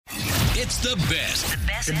It's the best.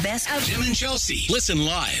 The best of Tim and Chelsea. Listen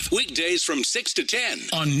live weekdays from 6 to 10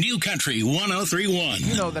 on New Country 103.1.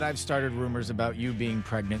 You know that I've started rumors about you being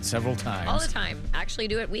pregnant several times. All the time. Actually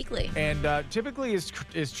do it weekly. And typically is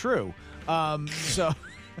true. So,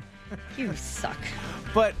 You suck.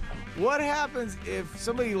 but what happens if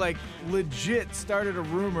somebody like legit started a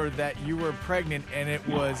rumor that you were pregnant and it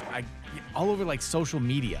was all over like social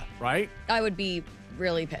media, right? I would be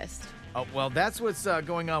really pissed. Oh, well, that's what's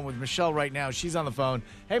going on with Michelle right now. She's on the phone.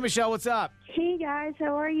 Hey, Michelle, what's up? Hey guys,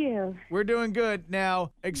 how are you? We're doing good.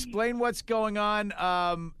 Now, explain what's going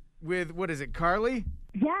on with, what is it, Carly?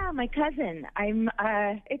 Yeah, my cousin.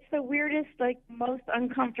 It's the weirdest, most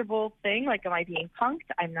uncomfortable thing. Am I being punked?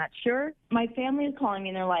 I'm not sure. My family is calling me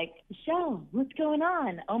and they're like, Michelle, what's going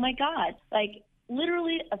on? Oh my God.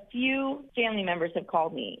 Literally a few family members have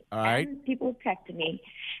called me. All right. And people have texted me.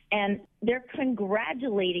 And they're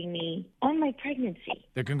congratulating me on my pregnancy.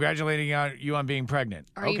 They're congratulating you on being pregnant.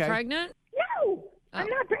 Are you pregnant? No, I'm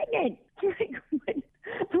not pregnant.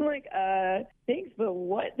 I'm like, thanks, but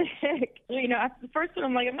what the heck? After the first one,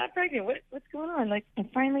 I'm like, I'm not pregnant. What's going on? I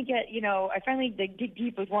finally dig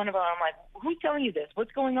deep with one of them. I'm like, who's telling you this?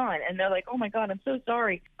 What's going on? And they're like, oh my God, I'm so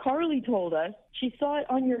sorry. Carly told us. She saw it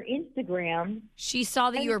on your Instagram. She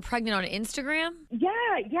saw that you were pregnant on Instagram? Yeah.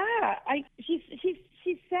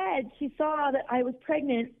 She said she saw that I was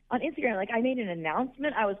pregnant on Instagram. I made an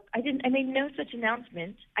announcement. I made no such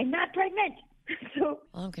announcement. I'm not pregnant. So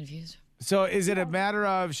Well, I'm confused. So is it a matter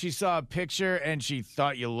of she saw a picture and she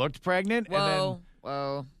thought you looked pregnant? Whoa.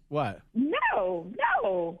 What? No.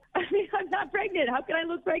 I'm not pregnant. How can I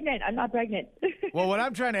look pregnant? I'm not pregnant. Well, what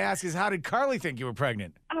I'm trying to ask is how did Carly think you were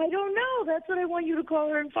pregnant? I don't know. That's what I want you to call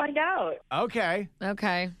her and find out. Okay.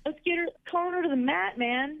 Okay. Let's get her, calling her to the mat,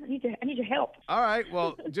 man. I need your help. All right.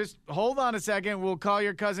 Well, just hold on a second. We'll call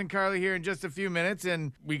your cousin Carly here in just a few minutes,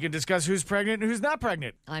 and we can discuss who's pregnant and who's not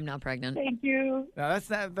pregnant. I'm not pregnant. Thank you. No,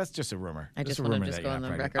 that's just a rumor. I just a want to rumor just that go you're on not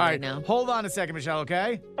the pregnant. record All right now. Hold on a second, Michelle,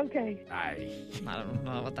 okay? Okay. I don't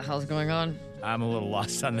know what the hell's going on. I'm a little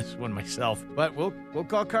lost on this one myself, but we'll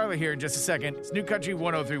call Carly here in just a second. It's New Country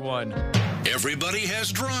 103.1. Everybody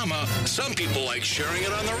has drama. Some people like sharing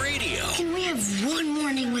it on the radio. Can we have one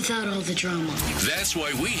morning without all the drama? That's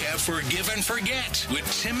why we have Forgive and Forget with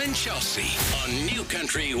Tim and Chelsea on New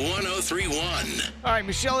Country 103.1. All right,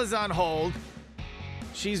 Michelle is on hold.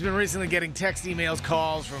 She's been recently getting text, emails,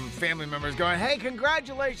 calls from family members going, hey,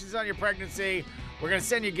 congratulations on your pregnancy. We're going to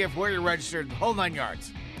send you a gift where you're registered, the whole 9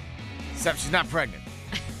 yards. Except she's not pregnant.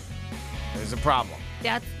 There's a problem.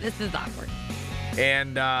 This is awkward.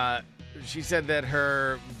 And she said that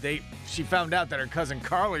she found out that her cousin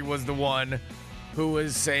Carly was the one who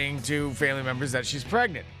was saying to family members that she's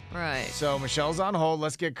pregnant. Right. So Michelle's on hold.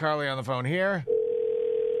 Let's get Carly on the phone here.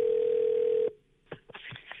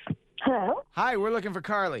 Hello? Hi, we're looking for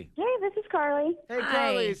Carly. Hey, this is Carly. Hey, Hi.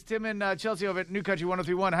 Carly, it's Tim and Chelsea over at New Country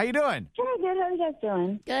 103.1. How you doing? Hey, good. How are you guys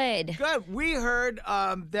doing? Good. Good. We heard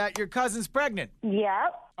that your cousin's pregnant.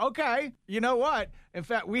 Yep. Okay. You know what? In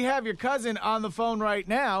fact, we have your cousin on the phone right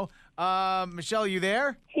now. Michelle, you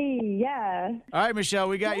there? Hey, yeah. All right, Michelle,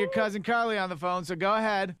 we got your cousin Carly on the phone, so go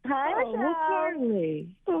ahead. Hi, Michelle.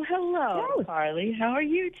 Carly. Oh, hello, Hello. Carly. How are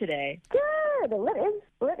you today? Good.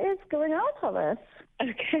 What is going on with all this?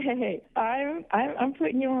 Okay, I'm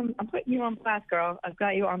putting you on blast, girl. I've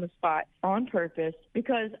got you on the spot on purpose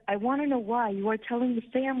because I want to know why you are telling the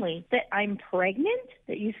family that I'm pregnant.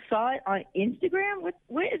 That you saw it on Instagram.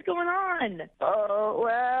 What is going on? Oh,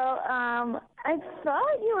 well, I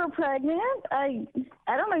thought you were pregnant. I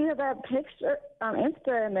don't know, you had that picture on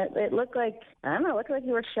Insta and it looked like, I don't know, it looked like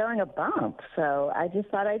you were showing a bump. So I just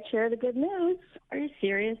thought I'd share the good news. Are you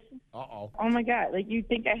serious? Uh-oh. Oh my God! You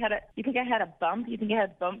think I had a bump? You think I had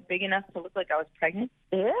a bump big enough to look like I was pregnant?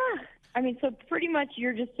 Yeah. I mean, so pretty much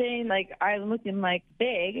you're just saying I'm looking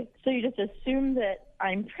big, so you just assume that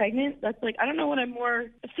I'm pregnant. That's I don't know what I'm more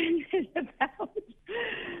offended about.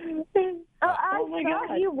 I my thought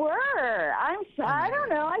God. you were. I'm sorry. I don't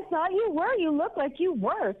know. I thought you were. You looked like you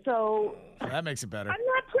were. So Well, that makes it better. I'm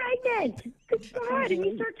not pregnant. Good God. And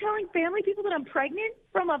you start telling family people that I'm pregnant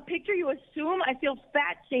from a picture you assume. I feel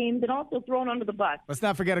fat shamed and also thrown under the bus. Let's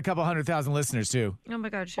not forget a couple 100,000 listeners, too. Oh my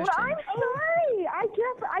God, well, I'm sorry.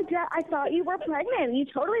 I thought you were pregnant. You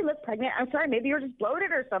totally look pregnant. I'm sorry. Maybe you're just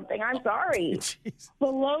bloated or something. I'm sorry. Jeez.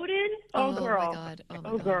 Oh Bloated? Oh, my girl. God. Oh my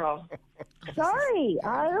Oh, God. girl. Sorry.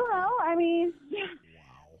 I don't know. I mean,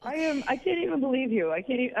 I can't even believe you. I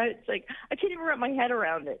can't even wrap my head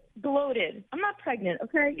around it. Bloated. I'm not pregnant,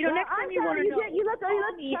 okay? You know, next time I'm you want sorry. to know. You look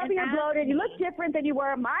chubby and bloated. You look different than you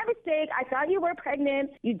were. My mistake. I thought you were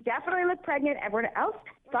pregnant. You definitely look pregnant. Everyone else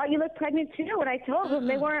thought you looked pregnant too. When I told them,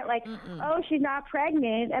 they weren't like, oh, she's not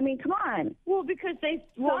pregnant. I mean, come on. Well, because they're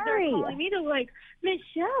Sorry. calling me. They're like,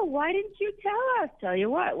 Michelle, why didn't you tell us? Tell you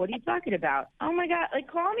what are you talking about? Oh my God,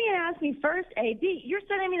 like call me and ask me first. A, B, you're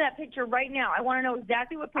sending me that picture right now. I want to know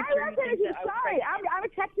exactly what picture. I'm sorry. I'm going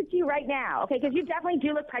to text it to you right now, okay? Because you definitely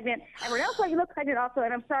do look pregnant. Everyone else thought you look pregnant also,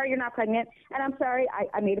 and I'm sorry you're not pregnant. And I'm sorry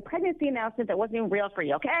I made a pregnancy announcement that wasn't even real for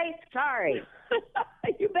you, okay? Sorry.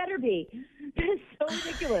 You better be. That's so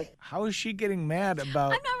ridiculous. How is she getting mad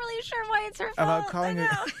about I'm not really sure why it's her fault. about calling I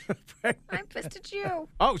her know. pregnant? I'm pissed at you.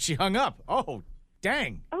 Oh, she hung up. Oh,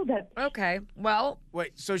 dang. Oh, that Okay. Well,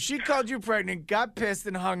 Wait, so she called you pregnant, got pissed,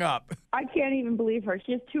 and hung up. I can't even believe her.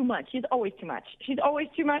 She has too much. She's always too much. She's always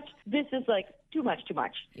too much. This is like too much.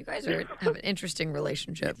 you guys have an interesting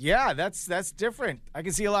relationship. Yeah, that's different. I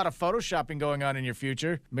can see a lot of photoshopping going on in your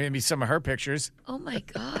future. Maybe some of her pictures. Oh my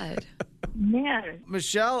God. Man.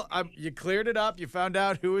 Michelle, you cleared it up. You found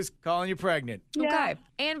out who was calling you pregnant. Okay.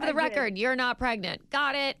 And for the record, you're not pregnant.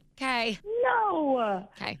 Got it. Okay. No.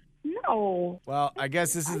 Okay. No. Well, I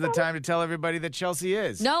guess this is the time to tell everybody that Chelsea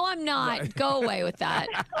is. No, I'm not. Go away with that.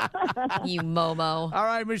 You Momo. All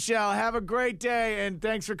right, Michelle, have a great day, and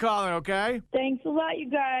thanks for calling, okay? Thanks a lot,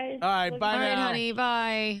 you guys. All right, bye All right, now. honey.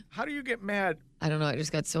 Bye. How do you get mad? I don't know. I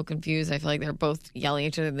just got so confused. I feel like they're both yelling at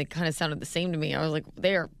each other and they kind of sounded the same to me. I was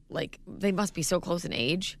like, they must be so close in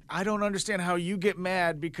age. I don't understand how you get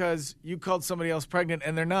mad because you called somebody else pregnant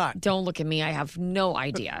and they're not. Don't look at me. I have no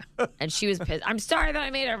idea. And she was pissed. I'm sorry that I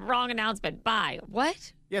made a wrong announcement. Bye.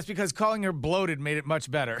 What? Yes, because calling her bloated made it much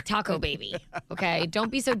better. Taco baby. Okay. Don't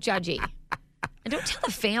be so judgy. And don't tell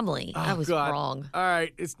the family. That was God. wrong. All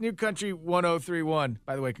right, it's New Country 1031.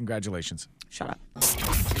 By the way, congratulations. Shut up.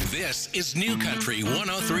 This is New Country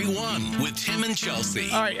 1031 with Tim and Chelsea.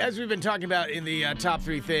 All right, as we've been talking about in the top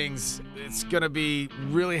three things, it's going to be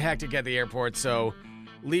really hectic at the airport, so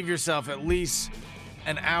leave yourself at least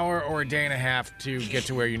an hour or a day and a half to get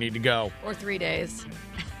to where you need to go. Or 3 days.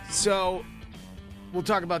 So we'll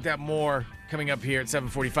talk about that more coming up here at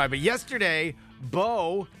 7:45. But yesterday,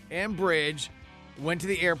 Bo and Bridge went to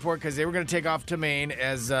the airport because they were going to take off to Maine,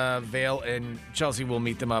 as Vale and Chelsea will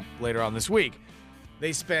meet them up later on this week.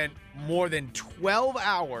 They spent more than 12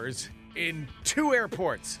 hours in two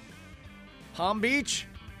airports, Palm Beach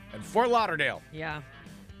and Fort Lauderdale. Yeah.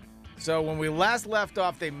 So when we last left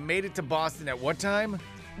off, they made it to Boston at what time?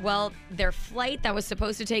 Well, their flight that was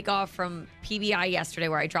supposed to take off from PBI yesterday,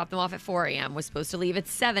 where I dropped them off at 4 a.m., was supposed to leave at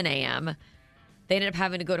 7 a.m. They ended up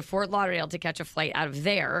having to go to Fort Lauderdale to catch a flight out of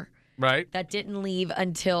there. Right. That didn't leave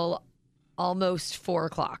until almost 4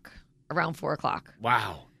 o'clock, around 4 o'clock.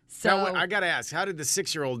 Wow. So now, I got to ask, how did the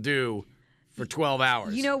 6-year-old do for 12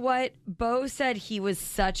 hours? You know what? Bo said he was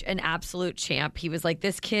such an absolute champ. He was like,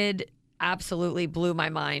 this kid absolutely blew my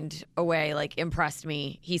mind away, like impressed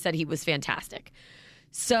me. He said he was fantastic.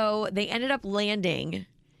 So they ended up landing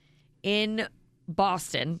in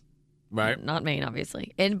Boston. Right. Not Maine,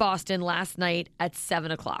 obviously. In Boston last night at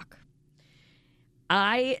 7 o'clock.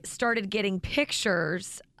 I started getting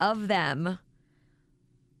pictures of them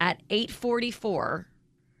at 8:44.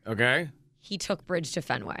 Okay. He took Bridge to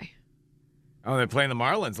Fenway. Oh, they're playing the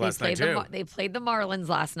Marlins last night, too. They played the Marlins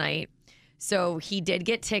last night. So he did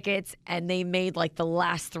get tickets, and they made like the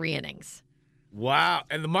last 3 innings. Wow.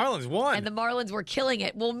 And the Marlins won. And the Marlins were killing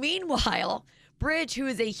it. Well, meanwhile, Bridge, who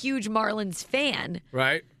is a huge Marlins fan,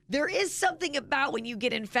 right. there is something about when you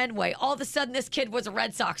get in Fenway, all of a sudden this kid was a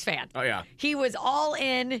Red Sox fan. Oh, yeah. He was all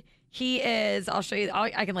in. He is, I'll show you,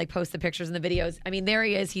 I can like post the pictures and the videos. I mean, there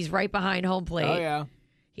he is. He's right behind home plate. Oh, yeah.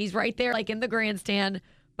 He's right there, like in the grandstand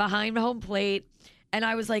behind home plate. And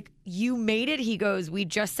I was like, you made it? He goes, we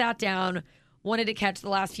just sat down, wanted to catch the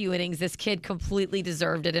last few innings. This kid completely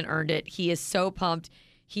deserved it and earned it. He is so pumped.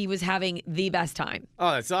 He was having the best time.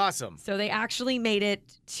 Oh, that's awesome. So they actually made it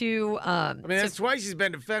to... I mean, that's twice he's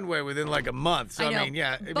been to Fenway within like a month. So, I mean,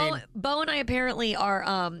 yeah. Bo and I apparently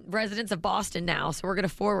are residents of Boston now, so we're going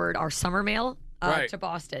to forward our summer mail to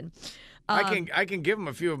Boston. I can give him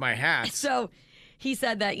a few of my hats. So he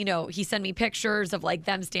said that, you know, he sent me pictures of like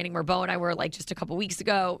them standing where Bo and I were like just a couple weeks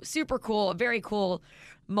ago. Super cool, a very cool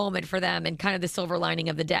moment for them and kind of the silver lining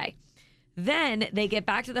of the day. Then they get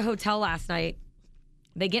back to the hotel last night.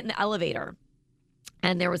 They get in the elevator,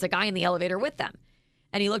 and there was a guy in the elevator with them.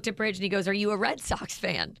 And he looked at Bridge, and he goes, are you a Red Sox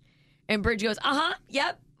fan? And Bridge goes,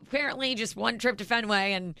 yep. Apparently just one trip to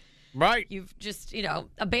Fenway, and you've just, you know,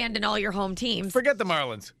 abandoned all your home teams. Forget the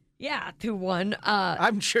Marlins. Yeah, who won.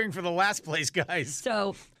 I'm cheering for the last place guys.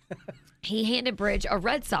 So he handed Bridge a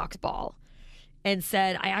Red Sox ball and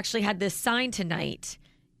said, I actually had this sign tonight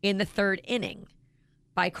in the 3rd inning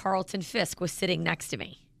by Carlton Fisk was sitting next to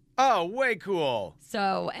me. Oh, way cool.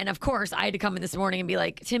 So, and of course, I had to come in this morning and be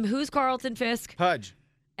like, Tim, who's Carlton Fisk? Pudge.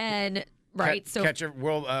 And right, so catcher,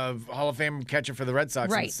 world Hall of Fame catcher for the Red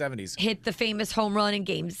Sox in the 70s. Hit the famous home run in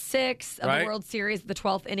Game 6 of the World Series, the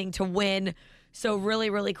 12th inning to win. So really,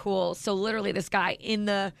 really cool. So literally, this guy in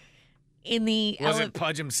the was it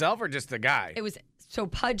Pudge himself or just the guy? It was. So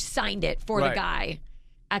Pudge signed it for the guy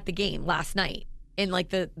at the game last night in like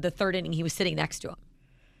the third inning. He was sitting next to him.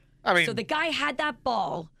 I mean, so the guy had that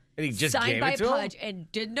ball and he just signed gave by it to Pudge him?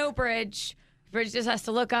 and did no Bridge. Bridge just has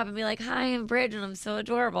to look up and be like, "Hi, I'm Bridge, and I'm so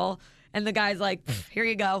adorable." And the guy's like, "Here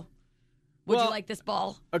you go. Would you like this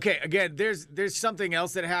ball?" Okay, again, there's something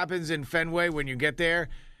else that happens in Fenway when you get there.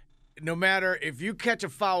 No matter if you catch a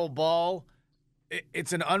foul ball,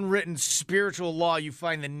 it's an unwritten spiritual law. You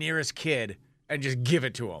find the nearest kid and just give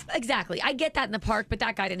it to him. Exactly. I get that in the park, but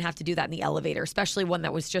that guy didn't have to do that in the elevator, especially one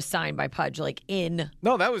that was just signed by Pudge, like in.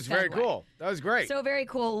 No, that was very Fenway. cool. That was great. So very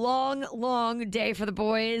cool. Long, long day for the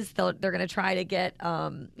boys. They're going to try to get,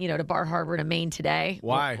 to Bar Harbor to Maine today.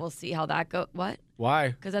 Why? We'll see how that goes. What?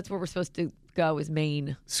 Why? Because that's where we're supposed to go is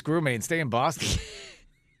Maine. Screw Maine. Stay in Boston.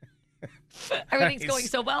 Everything's going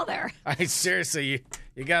so well there. Seriously,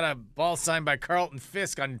 you got a ball signed by Carlton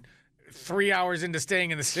Fisk on 3 hours into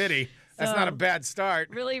staying in the city. That's not a bad start.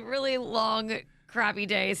 Really, really long, crappy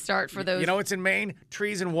day start for those. You know what's in Maine?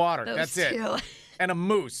 Trees and water. Those That's two. it. And a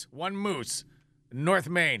moose. One moose. North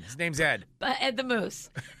Maine. His name's Ed. But Ed the moose.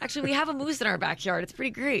 Actually, we have a moose in our backyard. It's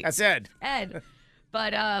pretty great. That's Ed. Ed.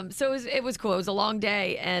 But so it was cool. It was a long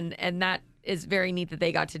day, and that is very neat that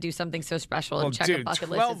they got to do something so special and check a bucket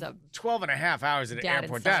list as a 12 and a half hours at an dad and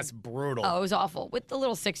airport. son. That's brutal. Oh, it was awful. With the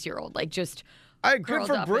little 6-year-old, like just Good curled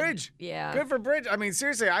for up Bridge. yeah. Good for Bridge. I mean,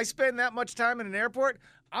 seriously, I spend that much time in an airport,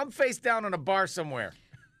 I'm face down on a bar somewhere.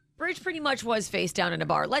 Bridge pretty much was face down in a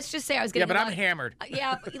bar. Let's just say I was getting Yeah, but I'm hammered.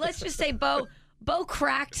 Yeah, let's just say Bo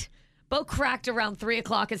cracked around 3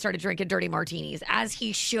 o'clock and started drinking dirty martinis, as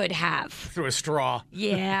he should have. Through a straw.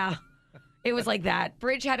 Yeah. It was like that.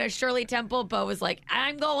 Bridge had a Shirley Temple. Bo was like,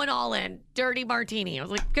 I'm going all in. Dirty martini. I was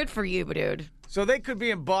like, good for you, dude. So they could be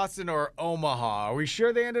in Boston or Omaha. Are we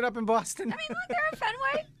sure they ended up in Boston? I mean, look, they're in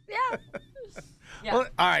Fenway. Yeah. Yeah. Well,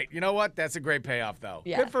 all right. You know what? That's a great payoff, though.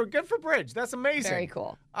 Yeah. Good for Bridge. That's amazing. Very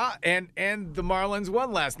cool. And the Marlins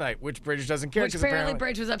won last night, which Bridge doesn't care. Which apparently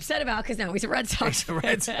Bridge was upset about because now he's a Red Sox He's a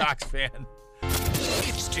Red Sox fan.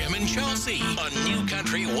 It's Tim and Chelsea on New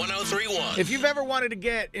Country 103.1. If you've ever wanted to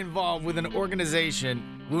get involved with an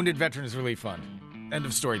organization, Wounded Veterans Relief Fund, end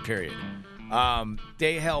of story, period.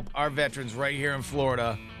 They help our veterans right here in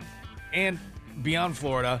Florida and beyond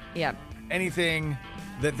Florida. Yeah. Anything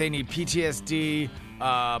that they need, PTSD,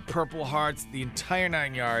 Purple Hearts, the entire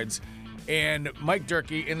 9 yards. And Mike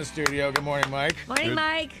Durkee in the studio. Good morning, Mike. Morning,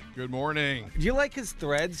 Mike. Good morning. Do you like his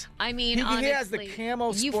threads? I mean, he honestly, has the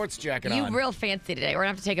camo sports jacket you on. real fancy today. We're gonna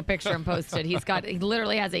have to take a picture and post it. He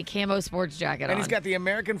literally has a camo sports jacket on. And he's got the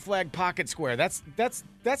American flag pocket square. That's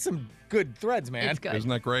some good threads, man. It's good. Isn't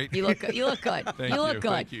that great? You look good. You look good. Thank you look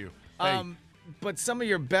good. Thank you. Hey, But some of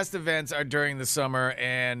your best events are during the summer,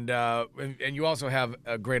 and you also have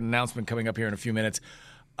a great announcement coming up here in a few minutes.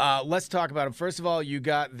 Let's talk about it. First of all, you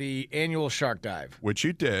got the annual shark dive, which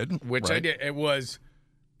you did. which I right? did. It was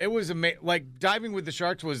amazing. Like diving with the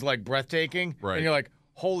sharks was like breathtaking. Right. And you're like,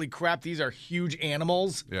 holy crap, these are huge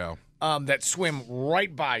animals. Yeah. That swim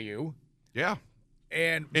right by you Yeah.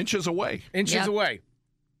 and Inches away. inches Yep. away.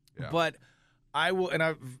 Yeah. But I will, and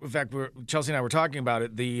in fact, Chelsea and I were talking about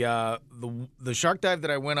it. The shark dive that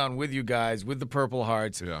I went on with you guys with the Purple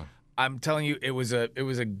Hearts. Yeah. I'm telling you, it was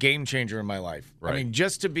a game changer in my life. Right. I mean,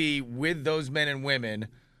 just to be with those men and women,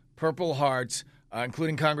 Purple Hearts,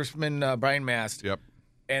 including Congressman Brian Mast, Yep.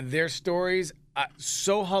 and their stories,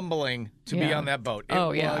 so humbling to be Yeah. on that boat. It Oh,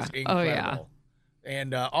 was yeah. incredible. Oh, yeah.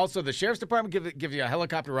 And also, the sheriff's department gives you a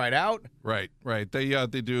helicopter ride out. Right. They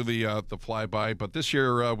do the flyby, but this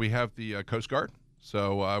year we have the Coast Guard.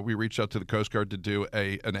 So we reached out to the Coast Guard to do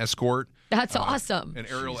an escort. That's awesome. An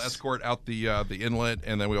aerial escort out the inlet,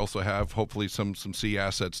 and then we also have hopefully some sea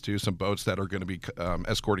assets too, some boats that are going to be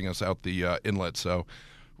escorting us out the inlet. So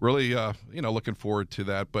really, looking forward to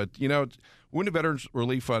that. But Wounded Veterans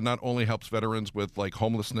Relief Fund not only helps veterans with like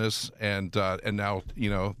homelessness and now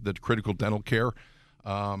the critical dental care.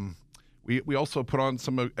 We also put on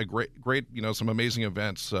some great some amazing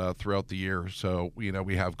events throughout the year. So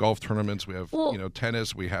we have golf tournaments, we have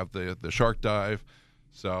tennis, we have the shark dive.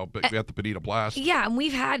 So, but we have the Bonita Blast. Yeah, and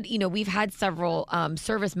we've had several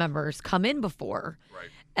service members come in before, Right.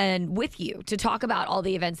 and with you to talk about all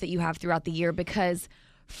the events that you have throughout the year. Because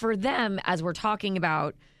for them, as we're talking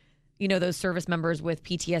about, those service members with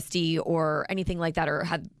PTSD or anything like that, or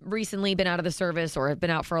have recently been out of the service or have been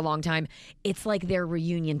out for a long time, it's like their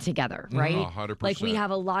reunion together, right? 100%. Like we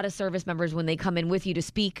have a lot of service members when they come in with you to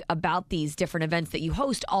speak about these different events that you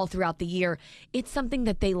host all throughout the year. It's something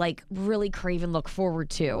that they like really crave and look forward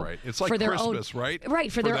to. Right. It's like for their Christmas, own, right?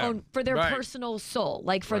 Right. For their them. own, for their Right. personal soul,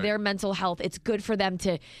 like for Right. their mental health. It's good for them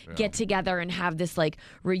to get together and have this like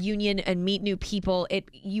reunion and meet new people.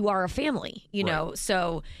 You are a family, you know,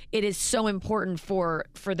 so it is so important for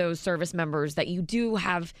those service members that you do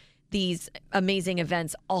have these amazing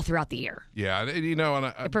events all throughout the year. Yeah, and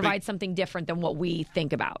It provides something different than what we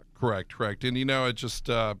think about. correct. And I just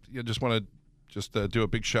want to do a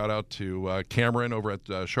big shout out to Cameron over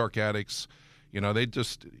at Shark Addicts. They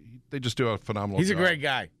just do a phenomenal He's job. a great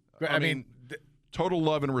guy. I mean, total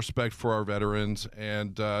love and respect for our veterans,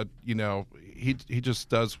 and he just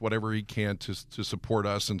does whatever he can to support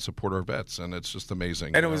us and support our vets, and it's just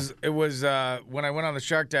amazing. and it was when I went on the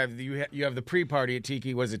Shark Dive, you have the pre-party at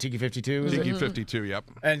Tiki. Was it Tiki 52? Tiki 52, yep.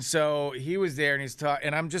 And so he was there, and he's talking,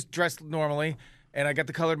 and I'm just dressed normally, and I got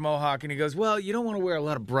the colored mohawk, and he goes, "Well, you don't want to wear a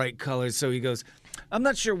lot of bright colors." So he goes, "I'm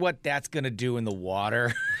not sure what that's going to do in the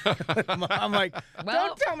water." I'm like, Well,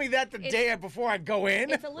 "Don't tell me that the day before I go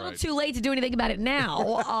in." It's a little too late to do anything about it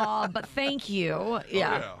now, but thank you.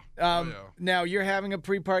 Yeah. Now you're having a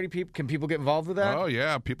pre-party. Can people get involved with that? Oh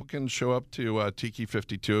yeah, people can show up to Tiki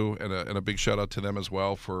 52, and a big shout out to them as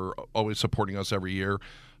well for always supporting us every year.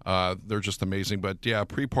 They're just amazing. But yeah,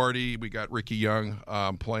 pre-party, we got Ricky Young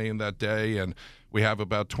playing that day, and we have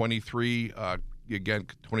about 23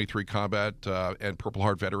 combat and Purple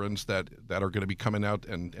Heart veterans that are going to be coming out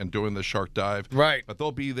and doing the Shark Dive. Right. But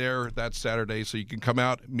they'll be there that Saturday, so you can come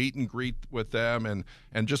out, meet and greet with them, and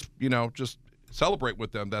just celebrate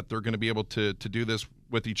with them that they're going to be able to do this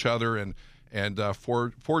with each other and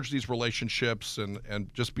forge these relationships and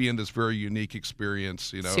just be in this very unique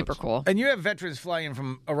experience. Super cool. And you have veterans flying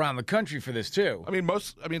from around the country for this too. I mean,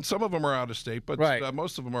 some of them are out of state, but Right.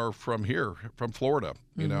 most of them are from here, from Florida.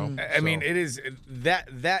 I mean, it is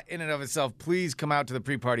that in and of itself. Please come out to the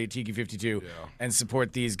pre-party at Tiki 52 and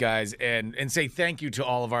support these guys and say thank you to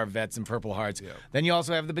all of our vets and Purple Hearts. Yeah. Then you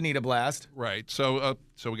also have the Bonita Blast. Right. So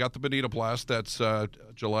we got the Bonita Blast. That's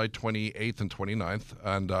July 28th and 29th,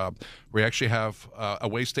 and we actually have a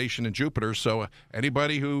way station in Jupiter. So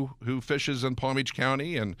anybody who fishes in Palm Beach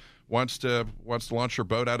County and wants to launch their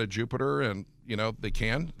boat out of Jupiter, and they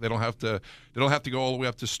can. They don't have to go all the way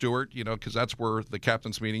up to Stewart, because that's where the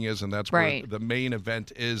captain's meeting is, and that's Right. where the main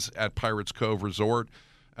event is at Pirates Cove Resort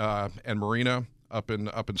and Marina up in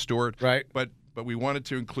Stewart. Right. But we wanted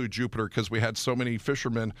to include Jupiter because we had so many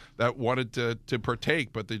fishermen that wanted to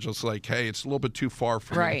partake, but they just like, hey, it's a little bit too far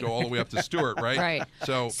for me Right. to go all the way up to Stewart, right? Right.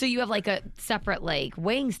 So you have like a separate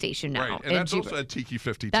weighing station now. right, and in that's Jupiter. also at Tiki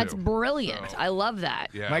 52. That's brilliant. I love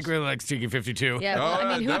that. Yeah. Mike really likes Tiki 52. Yeah, Oh, well,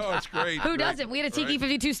 I mean, no, it's great. who Great. doesn't? We had a Tiki Right.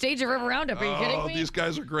 52 stage at River Roundup. Are you kidding me? These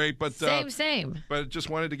guys are great, but Same. But just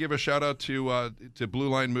wanted to give a shout out to Blue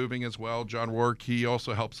Line Moving as well. John Rourke, he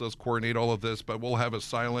also helps us coordinate all of this. But we'll have a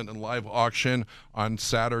silent and live auction on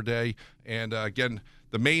Saturday. And again,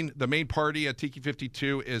 the main party at Tiki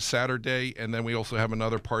 52 is Saturday, and then we also have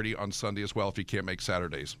another party on Sunday as well if you can't make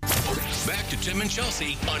Saturdays. Back to Tim and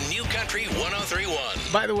Chelsea on New Country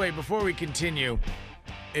 103.1. By the way, before we continue,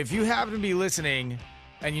 if you happen to be listening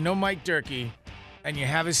and you know Mike Durkee and you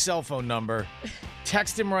have his cell phone number,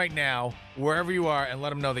 text him right now, wherever you are, and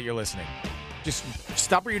let him know that you're listening. Just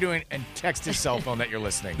stop what you're doing and text his cell phone that you're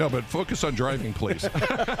listening. No, but focus on driving, please. 10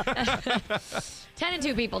 and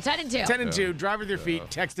 2 people. 10 and 2. 10 and 2, drive with your feet,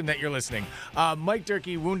 text him that you're listening. Mike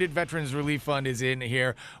Durkee, Wounded Veterans Relief Fund, is in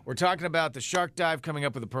here. We're talking about the Shark Dive coming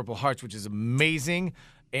up with the Purple Hearts, which is amazing.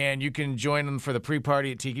 And you can join them for the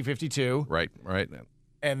pre-party at Tiki 52. Right.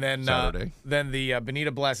 And then Saturday. Then the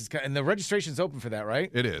Bonita Blast is and the registration's open for that,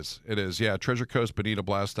 right? It is. Yeah,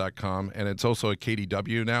 TreasureCoastBonitaBlast.com, and it's also a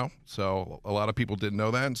KDW now. So a lot of people didn't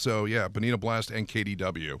know that. So yeah, Bonita Blast and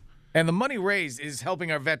KDW. And the money raised is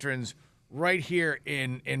helping our veterans right here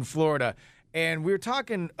in Florida. And we were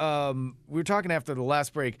talking after the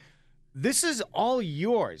last break. This is all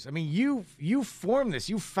yours. I mean, you formed this.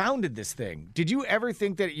 You founded this thing. Did you ever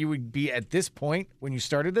think that you would be at this point when you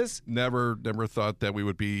started this? Never thought that we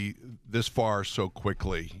would be this far so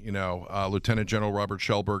quickly. Lieutenant General Robert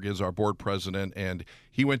Shellberg is our board president, and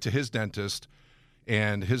he went to his dentist,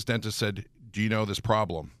 and his dentist said, "Do you know this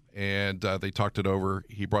problem?" And they talked it over.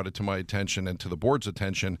 He brought it to my attention and to the board's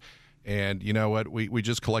attention, And you know what? We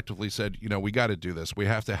just collectively said, we got to do this. We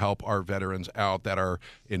have to help our veterans out that are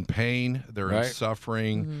in pain, they're in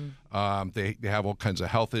suffering, they have all kinds of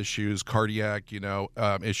health issues, cardiac,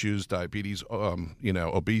 issues, diabetes,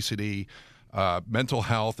 obesity. Mental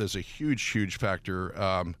health is a huge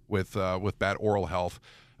factor with bad oral health.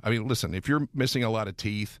 I mean, listen, if you're missing a lot of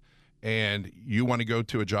teeth and you want to go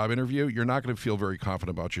to a job interview, you're not going to feel very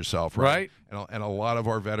confident about yourself, right? And a lot of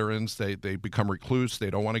our veterans, they become recluse. They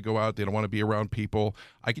don't want to go out. They don't want to be around people.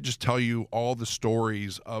 I could just tell you all the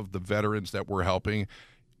stories of the veterans that we're helping.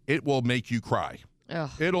 It will make you cry. Ugh.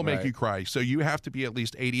 It'll make you cry. So you have to be at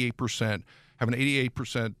least 88%, have an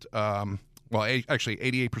 88%, actually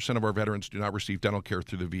 88% of our veterans do not receive dental care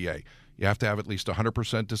through the VA. You have to have at least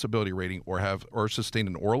 100% disability rating or sustain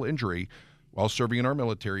an oral injury while serving in our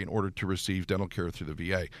military in order to receive dental care through the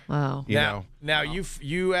VA. Wow. Now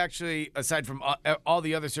you actually, aside from all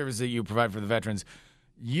the other services that you provide for the veterans,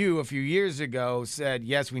 you a few years ago said,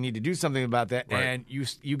 yes, we need to do something about that, and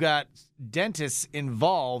you got dentists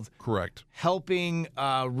involved. Correct. Helping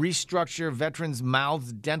restructure veterans'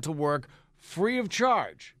 mouths dental work free of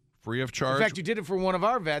charge. Free of charge. In fact, you did it for one of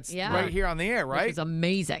our vets right here on the air, right? Which is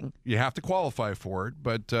amazing. You have to qualify for it,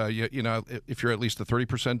 but if you're at least a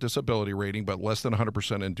 30% disability rating, but less than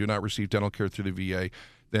 100% and do not receive dental care through the VA,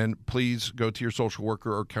 then please go to your social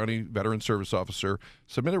worker or county veteran service officer,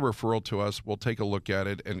 submit a referral to us. We'll take a look at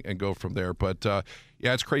it and go from there. But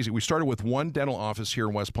it's crazy. We started with one dental office here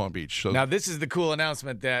in West Palm Beach. So now this is the cool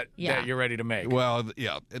announcement that you're ready to make. Well,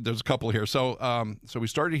 there's a couple here. So we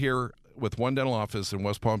started here with one dental office in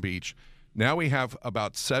West Palm Beach. Now we have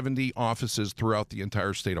about 70 offices throughout the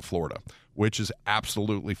entire state of Florida, which is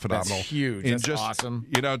absolutely phenomenal. That's huge. That's awesome.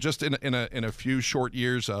 Just in a few short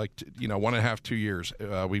years, 1.5, 2 years,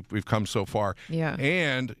 we've come so far. Yeah.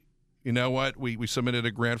 And you know what? We submitted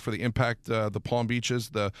a grant for the Impact the Palm Beaches.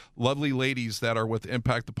 The lovely ladies that are with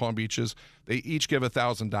Impact the Palm Beaches, they each give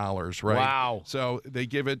 $1,000, right? Wow. So they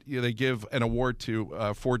give an award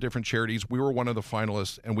to 4 different charities. We were one of the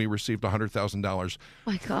finalists, and we received $100,000.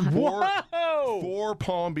 My God. For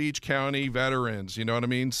Palm Beach County veterans. You know what I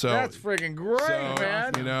mean? So that's freaking great,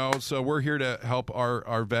 man. So we're here to help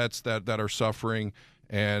our vets that are suffering.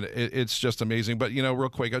 And it's just amazing. But, real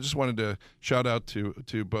quick, I just wanted to shout out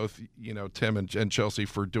to both, Tim and Chelsea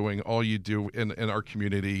for doing all you do in our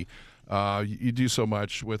community. You do so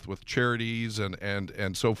much with charities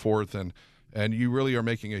and so forth. And you really are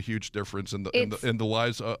making a huge difference in the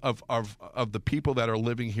lives of the people that are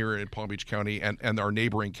living here in Palm Beach County and our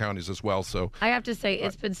neighboring counties as well. So I have to say,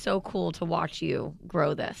 it's been so cool to watch you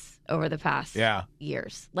grow this over the past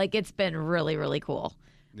years. Like, it's been really, really cool.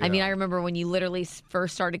 Yeah. I mean, I remember when you literally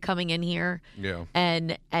first started coming in here,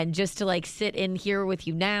 and just to sit in here with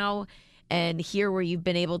you now and hear where you've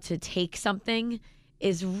been able to take something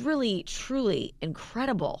is really, truly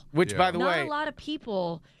incredible. Which, by the way, not a lot of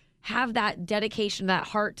people have that dedication, that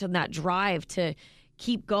heart, and that drive to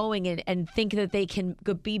keep going and think that they can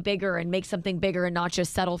be bigger and make something bigger and not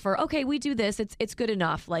just settle for, okay, we do this, it's good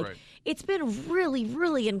enough. It's been really,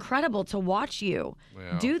 really incredible to watch you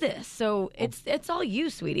do this. So it's all you,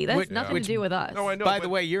 sweetie. That's nothing to do with us. No, I know. By the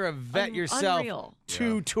way, you're a vet yourself. Unreal.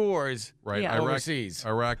 2 tours overseas.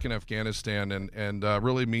 Iraq and Afghanistan, and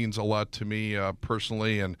really means a lot to me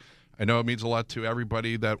personally, and I know it means a lot to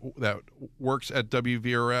everybody that works at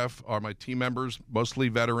WVRF, are my team members, mostly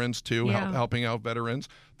veterans too, helping out veterans.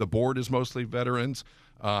 The board is mostly veterans,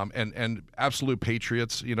 and absolute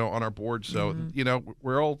patriots, on our board. So,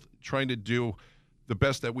 we're all trying to do the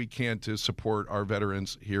best that we can to support our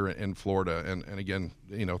veterans here in Florida. And again,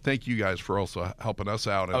 thank you guys for also helping us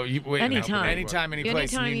out. Anytime, any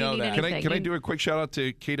place, and you know that. Can I do a quick shout out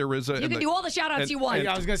to Kata Rizza? You can do all the shout outs you want.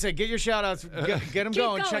 I was going to say, get your shout outs, get them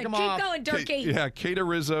going, check them off. Keep going, Durkee. Yeah, Kata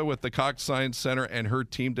Rizza with the Cox Science Center and her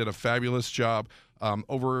team did a fabulous job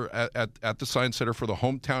over at the Science Center for the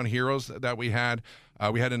Hometown Heroes that we had.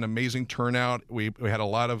 We had an amazing turnout. We had a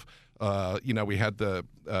lot of we had the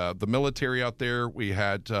military out there. We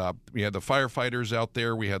had the firefighters out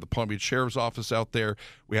there. We had the Palm Beach Sheriff's Office out there.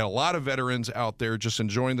 We had a lot of veterans out there just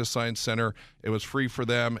enjoying the Science Center. It was free for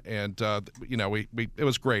them, and it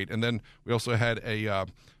was great. And then we also had a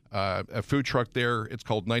food truck there. It's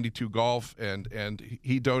called 92 Golf, and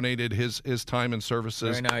he donated his time and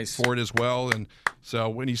services for it as well. And so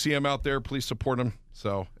when you see him out there, please support him.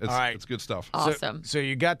 So it's good stuff. Awesome. So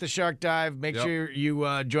you got the shark dive. Make sure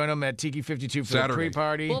you join them at Tiki 52 for the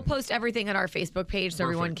pre-party. We'll post everything on our Facebook page so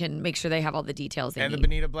everyone can make sure they have all the details they need. And the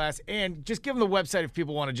Bonita Blast. And just give them the website if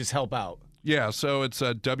people want to just help out. Yeah, so it's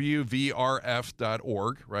WVRF.org,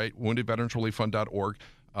 right? WoundedVeteransReliefFund.org.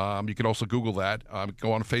 You can also Google that.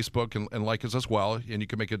 Go on Facebook and like us as well, and you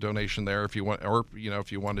can make a donation there if you want, or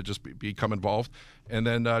if you want to just become involved. And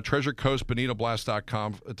then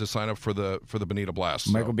TreasureCoastBonitoBlast.com to sign up for the Bonito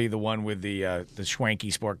Blast. Mike will be the one with the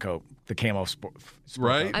schwanky sport coat, the camo sport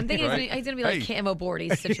right? coat. I'm thinking he's going to be like Camo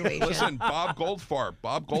Boardies situation. Listen, Bob Goldfarb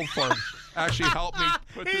actually helped me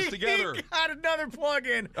put this together. He got another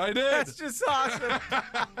plug-in. I did. That's just awesome.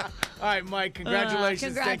 All right, Mike, congratulations.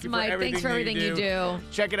 Congrats, Thank you Mike. for everything, Thanks for everything you do.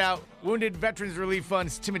 Check it out. Wounded Veterans Relief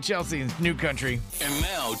Funds, Tim and Chelsea in New Country. And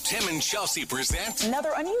now, Tim and Chelsea present Another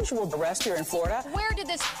unusual arrest here in Florida. Where did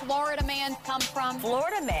this Florida man come from?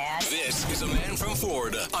 Florida man. This is a Man from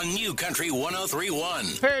Florida on New Country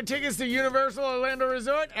 103.1. Pair of tickets to Universal Orlando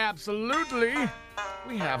Resort? Absolutely.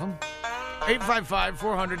 We have them.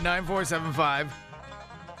 855-400-9475.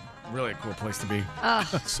 Really a cool place to be.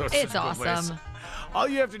 So It's a cool place. awesome. All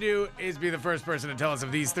you have to do is be the first person to tell us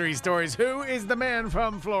of these three stories. Who is the man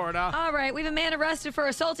from Florida? All right, we have a man arrested for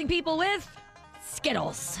assaulting people with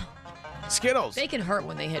Skittles. Skittles. They can hurt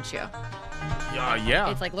when they hit you. Yeah.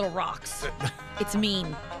 It's like little rocks. It's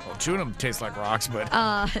mean. Well, chewing them tastes like rocks, but...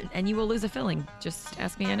 And you will lose a filling. Just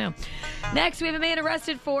ask me, I know. Next, we have a man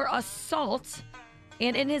arrested for assault.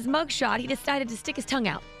 And in his mugshot, he decided to stick his tongue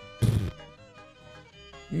out.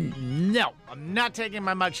 No, I'm not taking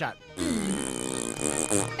my mugshot.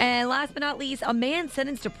 And last but not least, a man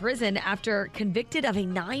sentenced to prison after convicted of a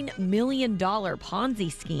 $9 million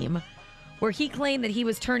Ponzi scheme where he claimed that he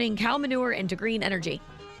was turning cow manure into green energy.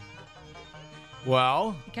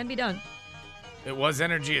 Well, It can be done. it was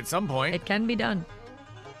energy at some point. It can be done.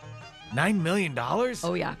 $9 million?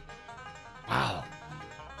 Oh, yeah. Wow.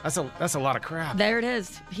 That's a lot of crap. There it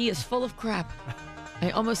is. He is full of crap. I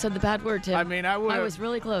almost said the bad word, Tim. I mean, I would. I was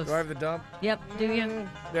really close. Do I have the dump? Yep. Do you? Yeah,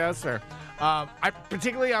 that's fair. I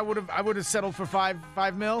would have settled for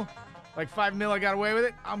 $5 mil. Like $5 mil, I got away with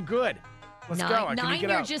it. I'm good. Let's go. I can Nine, get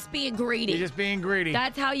you're out. just being greedy. You're just being greedy.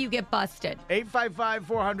 That's how you get busted.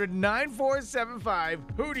 855-400-9475.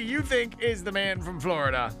 Who do you think is the man from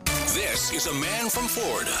Florida? This is a Man from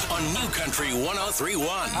Florida on New Country 103.1.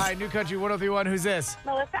 Hi, New Country 103.1. Who's this?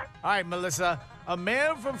 Melissa? All right, Melissa. A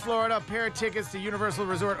man from Florida, a pair of tickets to Universal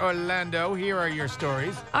Resort Orlando. Here are your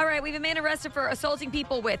stories. All right, we have a man arrested for assaulting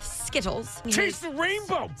people with Skittles. Chase the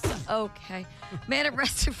rainbow. Okay. Man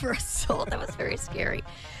arrested for assault. That was very scary.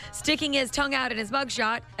 Sticking his tongue out in his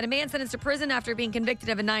mugshot. And a man sentenced to prison after being convicted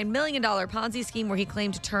of a $9 million Ponzi scheme where he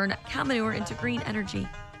claimed to turn cow manure into green energy.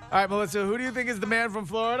 All right, Melissa, who do you think is the man from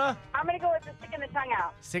Florida? I'm going to go with the sticking the tongue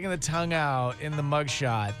out. Sticking the tongue out in the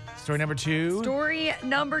mugshot. Story number 2. Story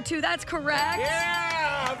number 2. That's correct.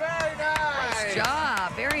 Yeah, very nice. Nice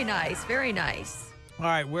job. Very nice. Very nice. All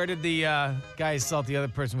right, where did the guy assault the other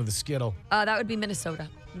person with a Skittle? That would be Minnesota.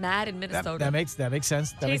 Mad in Minnesota. That makes sense. That makes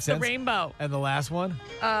Chase the sense. rainbow. And the last one?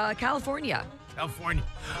 California. California.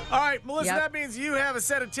 All right, Melissa, Yep. that means you have a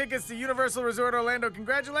set of tickets to Universal Resort Orlando.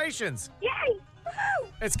 Congratulations. Yay! Woohoo!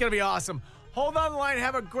 It's going to be awesome. Hold on the line.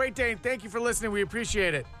 Have a great day, and thank you for listening. We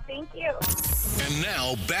appreciate it. Thank you. And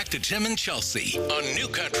now, back to Tim and Chelsea on New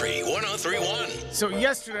Country 103.1. So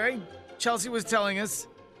yesterday, Chelsea was telling us,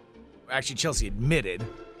 actually Chelsea admitted,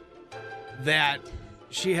 that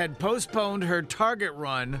she had postponed her Target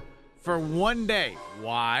run for one day.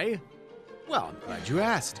 Why? Well, I'm glad you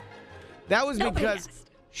asked. That was Nobody because asked.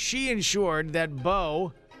 she ensured that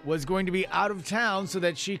Bo was going to be out of town so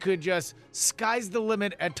that she could just sky's the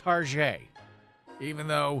limit at Target. Even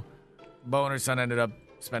though Bo and her son ended up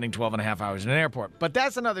spending 12 and a half hours in an airport. But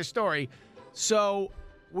that's another story. So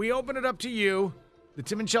we open it up to you, the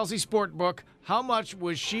Tim and Chelsea Sport Book. How much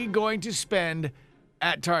was she going to spend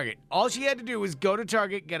at Target? All she had to do was go to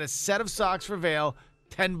Target, get a set of socks for Vale,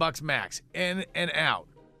 $10 max, in and out.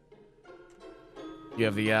 You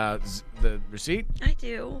have the receipt? I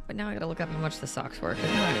do, but now I gotta look up how much the socks were. 'Cause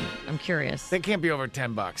I'm curious. They can't be over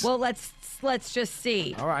 $10. Well, let's just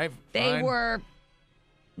see. All right. They fine. were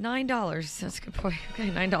 $9. That's a good point. Okay,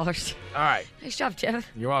 $9. All right. Nice job, Jeff.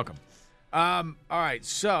 You're welcome. All right.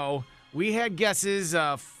 So we had guesses.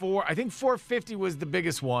 I think 450 was the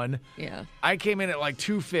biggest one. Yeah. I came in at like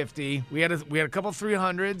 250. We had a couple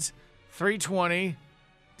 300s, 320.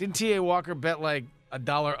 Didn't T.A. Walker bet like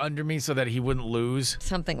 $1 under me so that he wouldn't lose?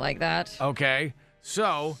 Something like that. Okay.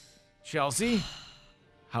 So, Chelsea,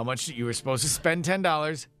 how much you were supposed to spend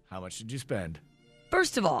 $10? How much did you spend?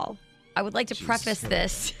 First of all, I would like to preface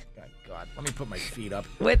this God, let me put my feet up.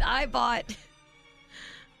 with I bought.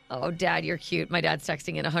 Oh, Dad, you're cute. My dad's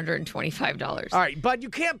texting in $125. All right, but you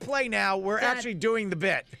can't play now. We're Dad. actually doing the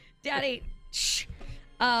bit. Daddy, shh.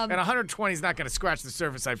 And 120 is not going to scratch the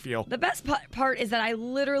surface, I feel. The best part is that I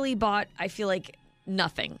literally bought, I feel like,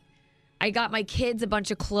 nothing. I got my kids a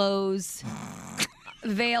bunch of clothes.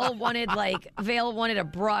 Vale wanted a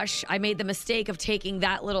brush. I made the mistake of taking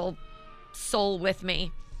that little soul with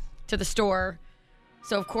me to the store.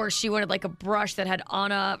 So of course she wanted like a brush that had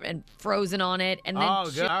Anna and Frozen on it, and then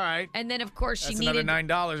good. All right. And then of course That's she needed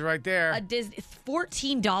another $9 right there. a Disney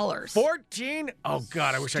 $14. $14? Oh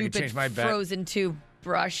God, I wish I could change my bet. Frozen 2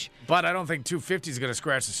 brush. But I don't think $250 is going to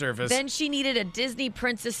scratch the surface. Then she needed a Disney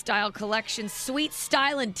Princess Style Collection Sweet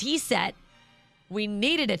Stylin' tea set. We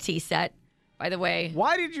needed a tea set. By the way,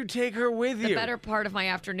 why did you take her with you? The better part of my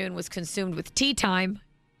afternoon was consumed with tea time.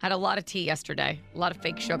 Had a lot of tea yesterday. A lot of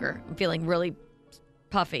fake sugar. I'm feeling really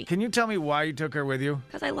puffy. Can you tell me why you took her with you?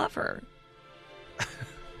 Because I love her.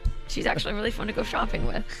 She's actually really fun to go shopping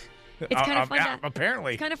with. It's kind of fun.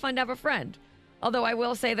 Apparently. It's kind of fun to have a friend. Although I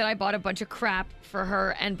will say that I bought a bunch of crap for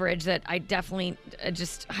her and Bridge that I definitely I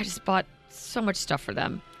just bought so much stuff for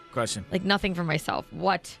them. Question. Like nothing for myself.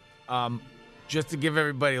 What? Just to give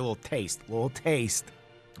everybody a little taste.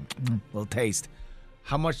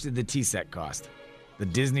 How much did the tea set cost? The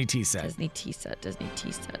Disney tea set. Disney tea set.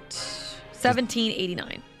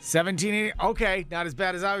 $17.89. $17.80. Okay, not as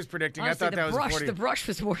bad as I was predicting. Honestly, I thought that was $40. The brush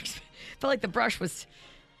was worse. Felt like the brush was.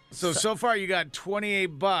 So far you got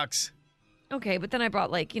 $28. Okay, but then I brought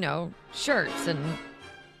shirts and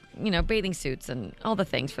bathing suits and all the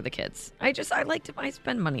things for the kids. I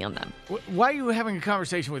spend money on them. Why are you having a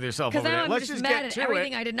conversation with yourself over there? Let's just mad at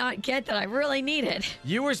everything I did not get that I really needed.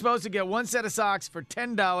 You were supposed to get one set of socks for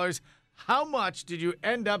 $10. How much did you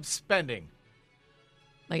end up spending?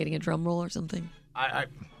 Am I getting a drum roll or something?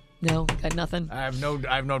 No, got nothing. I have no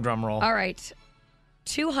drum roll. All right,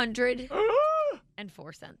 $204.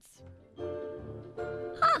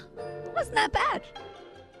 Huh? It wasn't that bad.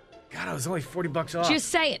 God, it was only $40 off. Just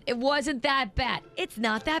say it. It wasn't that bad. It's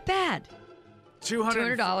not that bad.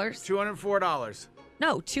 $200. $204.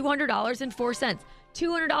 No, $200.04.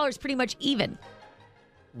 $200 pretty much even.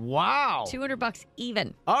 Wow. $200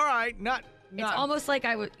 even. All right, it's almost like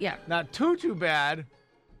I would. Yeah. Not too bad.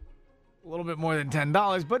 A little bit more than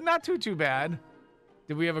 $10, but not too bad.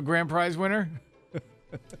 Did we have a grand prize winner?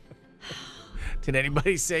 Did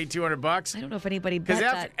anybody say $200? I don't know if anybody bet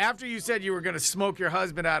that. After you said you were going to smoke your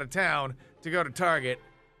husband out of town to go to Target,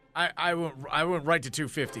 I went right to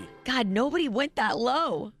 $250. God, nobody went that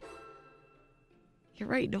low. You're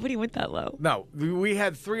right. Nobody went that low. No, we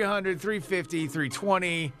had $300, $350,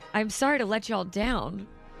 $320. I'm sorry to let y'all down.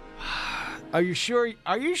 Are you sure?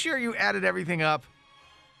 Are you sure you added everything up?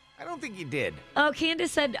 I don't think you did. Oh,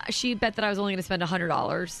 Candace said she bet that I was only going to spend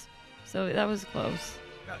 $100, so that was close.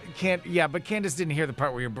 But Candace didn't hear the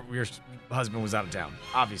part where your husband was out of town,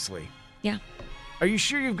 obviously. Yeah. Are you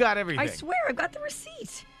sure you've got everything? I swear, I've got the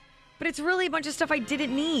receipt. But it's really a bunch of stuff I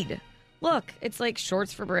didn't need. Look, it's like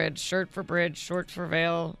shorts for Bridge, shirt for Bridge, shorts for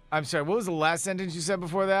Vale. I'm sorry, what was the last sentence you said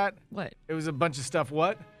before that? What? It was a bunch of stuff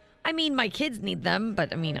what? I mean, my kids need them,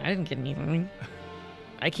 but I didn't get anything.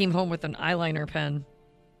 I came home with an eyeliner pen.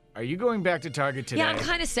 Are you going back to Target today? Yeah, I'm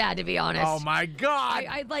kind of sad, to be honest. Oh my God!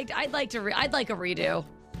 I'd like a redo.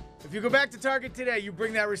 If you go back to Target today, you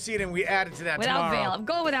bring that receipt and we add it to that without tomorrow. Vale. I'm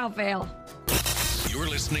going without Vale. You're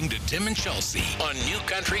listening to Tim and Chelsea on New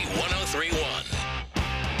Country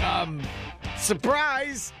 103.1.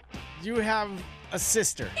 Surprise! You have a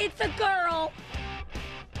sister. It's a girl.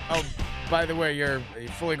 Oh, by the way, you're a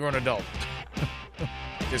fully grown adult.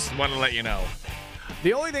 Just want to let you know.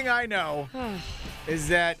 The only thing I know is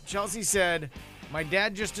that Chelsea said, my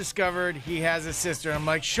dad just discovered he has a sister. And I'm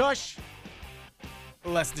like, shush.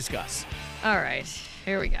 Let's discuss. All right,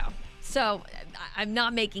 here we go. So I'm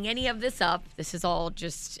not making any of this up. This is all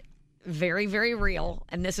just very, very real.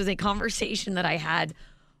 And this was a conversation that I had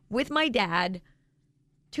with my dad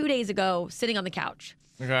 2 days ago, sitting on the couch.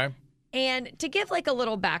 Okay. And to give like a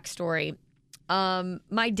little backstory,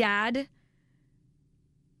 my dad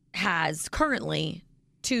has currently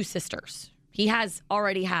 2 sisters. He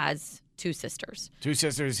already has 2 sisters. 2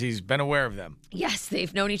 sisters, he's been aware of them. Yes,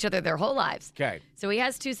 they've known each other their whole lives. Okay. So he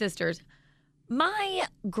has 2 sisters. My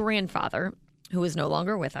grandfather, who is no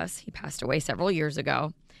longer with us, he passed away several years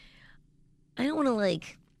ago. I don't want to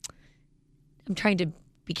I'm trying to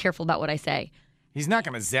be careful about what I say. He's not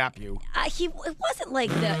going to zap you. It wasn't like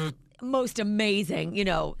the most amazing,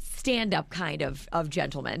 stand-up kind of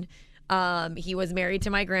gentleman. He was married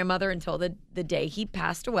to my grandmother until the day he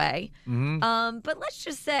passed away. Mm-hmm. But let's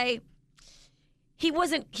just say he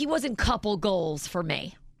wasn't couple goals for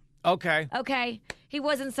me. Okay. Okay? He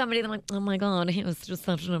wasn't somebody that I'm like, oh my God, he was just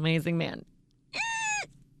such an amazing man.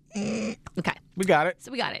 Okay. We got it.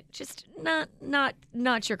 So we got it. Just not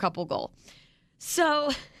your couple goal. So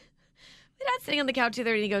my dad's sitting on the couch the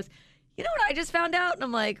other day and he goes, you know what I just found out? And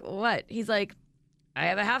I'm like, what? He's like, I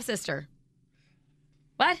have a half sister.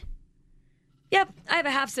 What? Yep, I have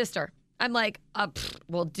a half sister. I'm like,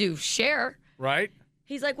 well, do share. Right?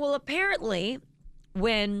 He's like, well, apparently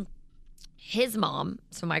when his mom,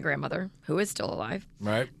 so my grandmother, who is still alive,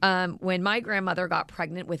 Right. when my grandmother got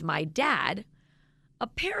pregnant with my dad,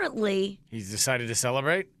 apparently He's decided to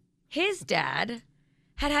celebrate? his dad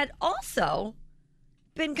had also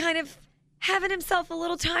been kind of having himself a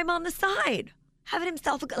little time on the side. Having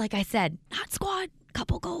himself, like I said, not squad,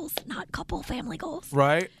 couple goals, not couple family goals.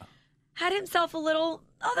 Right. Had himself a little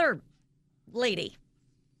other lady.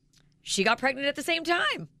 She got pregnant at the same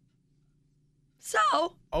time.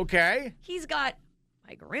 So Okay. he's got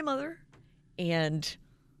my grandmother and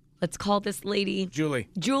let's call this lady Julie.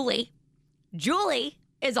 Julie. Julie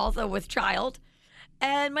is also with child.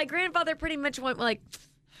 And my grandfather pretty much went like,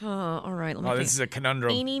 oh, all right, let me Oh, think. this is a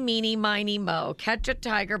conundrum. Eeny, meeny, miny, mo. Catch a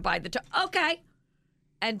tiger by the toe. Okay.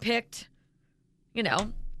 And picked,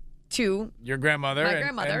 two. Your grandmother, My and,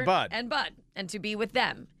 grandmother and Bud. and to be with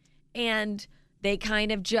them. And they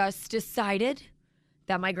kind of just decided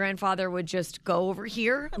that my grandfather would just go over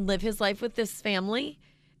here and live his life with this family.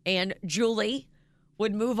 And Julie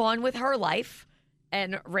would move on with her life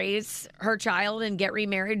and raise her child and get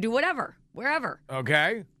remarried, do whatever, wherever.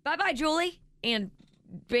 Okay. Bye-bye, Julie and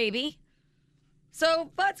baby.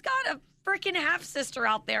 So Bud's got a freaking half-sister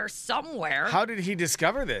out there somewhere. How did he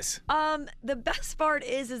discover this? The best part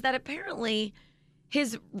is that apparently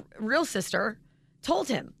his real sister told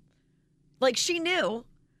him. Like, she knew.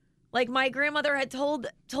 Like, my grandmother had told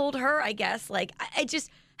her, I guess. Like, I just,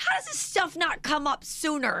 how does this stuff not come up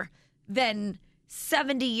sooner than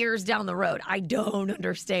 70 years down the road? I don't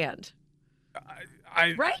understand.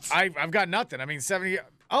 Right? I've got nothing. I mean, 70.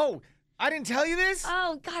 Oh, I didn't tell you this?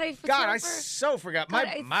 Oh, God, I so forgot. My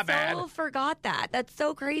bad. I so forgot that. That's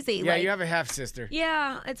so crazy. Yeah, like, you have a half sister.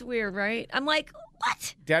 Yeah, it's weird, right? I'm like,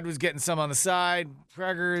 what? Dad was getting some on the side.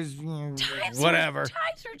 Preggers, Times whatever.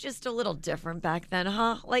 Times were just a little different back then,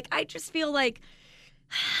 huh? Like, I just feel like,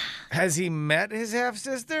 Has he met his half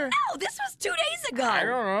sister? no, this was 2 days ago. I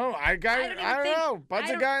don't know. I don't think- know. Bud's I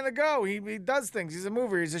a don't- guy on the go. He does things. He's a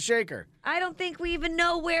mover. He's a shaker. I don't think we even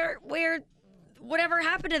know where whatever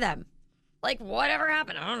happened to them. Like, whatever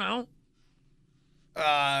happened, I don't know.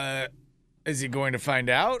 Is he going to find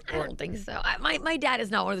out? I don't think so. My dad is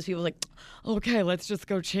not one of those people like, okay, let's just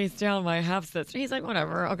go chase down my half sister. He's like,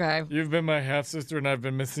 whatever, okay. You've been my half sister, and I've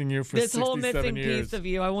been missing you for This whole 67 missing years. piece of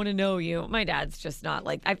you, I want to know you. My dad's just not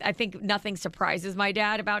like, I think nothing surprises my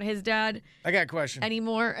dad about his dad I got a question.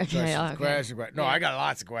 anymore. Okay, Question. No, I got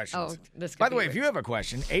lots of questions. Oh, this could By the be way, weird. if you have a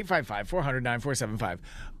question, 855-400-9475.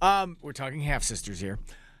 We're talking half sisters here.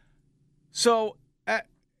 So,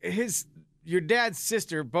 your dad's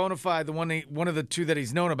sister, bona fide, one of the two that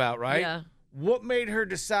he's known about, right? Yeah. What made her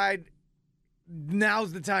decide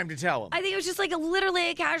now's the time to tell him? I think it was just like literally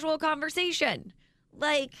a casual conversation.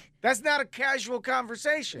 Like, That's not a casual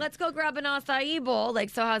conversation. let's go grab an acai bowl. Like,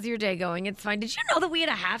 so how's your day going? It's fine. Did you know that we had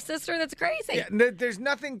a half sister? That's crazy. Yeah, there's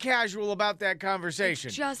nothing casual about that conversation.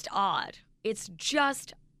 Just odd. It's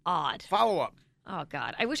just odd. Follow up. Oh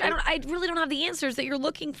God, I wish I really don't have the answers that you're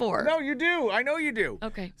looking for. No, you do. I know you do.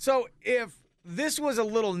 Okay. So if this was a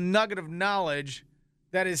little nugget of knowledge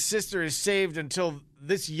that his sister is saved until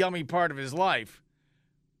this yummy part of his life,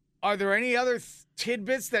 are there any other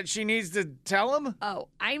tidbits that she needs to tell him? Oh,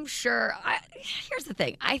 I'm sure. Here's the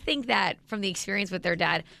thing. I think that from the experience with their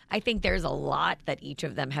dad, I think there's a lot that each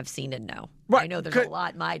of them have seen and know. Right. I know there's a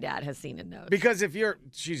lot my dad has seen and knows. Because if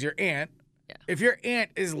she's your aunt, if your aunt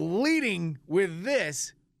is leading with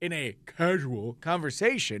this in a casual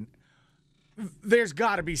conversation, there's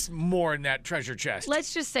got to be more in that treasure chest.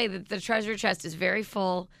 Let's just say that the treasure chest is very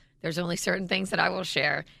full. There's only certain things that I will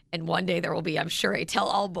share, and one day there will be, I'm sure, a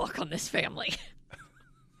tell-all book on this family.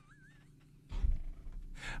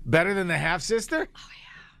 Better than the half sister? Oh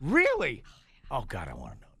yeah. Really? Oh God, I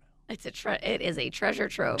want to know. It is a treasure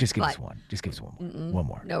trove. Just give but us one. Just give us one more. One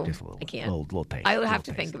more. No, Just a little, I can't. Little taste. I would have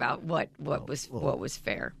Little to think taste. about what was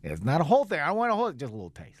fair. Yeah, it's not a whole thing. I don't want a whole. Just a little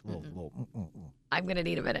taste. Little. I'm gonna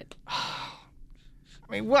need a minute. I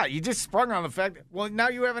mean, what? You just sprung on the fact that, well, now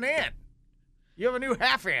you have an aunt. You have a new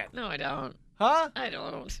half aunt. No, I don't. Huh? I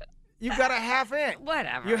don't. You've got a half aunt.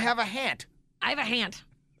 Whatever. You have a hant. I have a hand.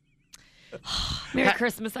 Merry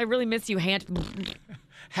Christmas. I really miss you, hand.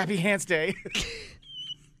 Happy Hant's Day.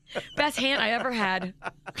 Best hand I ever had.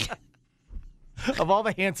 Of all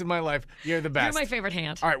the hants in my life, you're the best. You're my favorite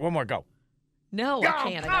hand. All right, one more. Go. No, Go, I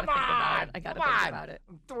can't. I gotta come think about on. it. I gotta Come think on. about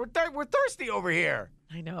it. We're thirsty over here.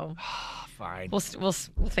 I know. fine. We'll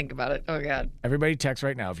think about it. Oh, God. Everybody text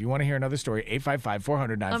right now. If you want to hear another story,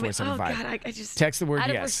 855-400-9475. Oh, God. I just... Text the word out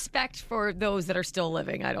of yes. respect for those that are still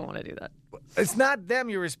living, I don't want to do that. It's not them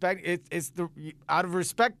you respect. It's out of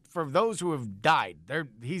respect for those who have died.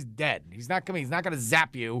 He's dead. He's not coming. He's not going to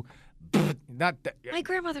zap you. Not that. My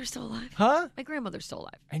grandmother's still alive. Huh? My grandmother's still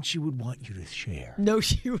alive. And she would want you to share. No,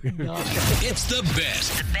 she would not. It's the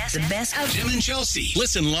best. The best of Tim and Chelsea.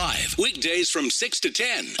 Listen live weekdays from 6 to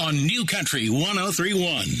 10 on New Country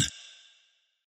 103.1.